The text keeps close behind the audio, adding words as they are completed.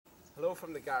Hello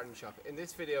from the garden shop. In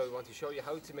this video we want to show you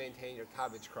how to maintain your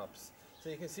cabbage crops.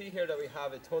 So you can see here that we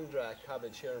have a tundra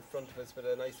cabbage here in front of us with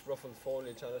a nice ruffled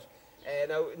foliage on it.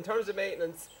 Now in terms of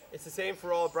maintenance, it's the same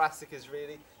for all brassicas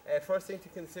really. First thing to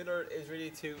consider is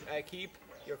really to keep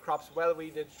your crops well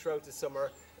weeded throughout the summer,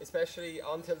 especially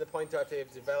until the point that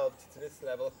they've developed to this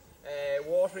level.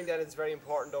 Watering then is very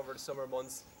important over the summer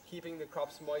months, keeping the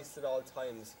crops moist at all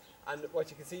times. And what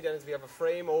you can see then is we have a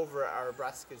frame over our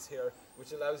brassicas here,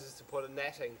 which allows us to put a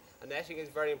netting. A netting is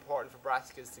very important for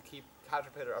brassicas to keep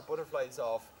caterpillar or butterflies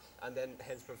off, and then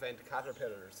hence prevent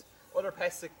caterpillars. Other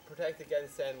pests to protect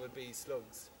against then would be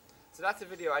slugs. So that's a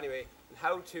video anyway on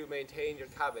how to maintain your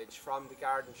cabbage from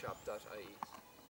thegardenshop.ie.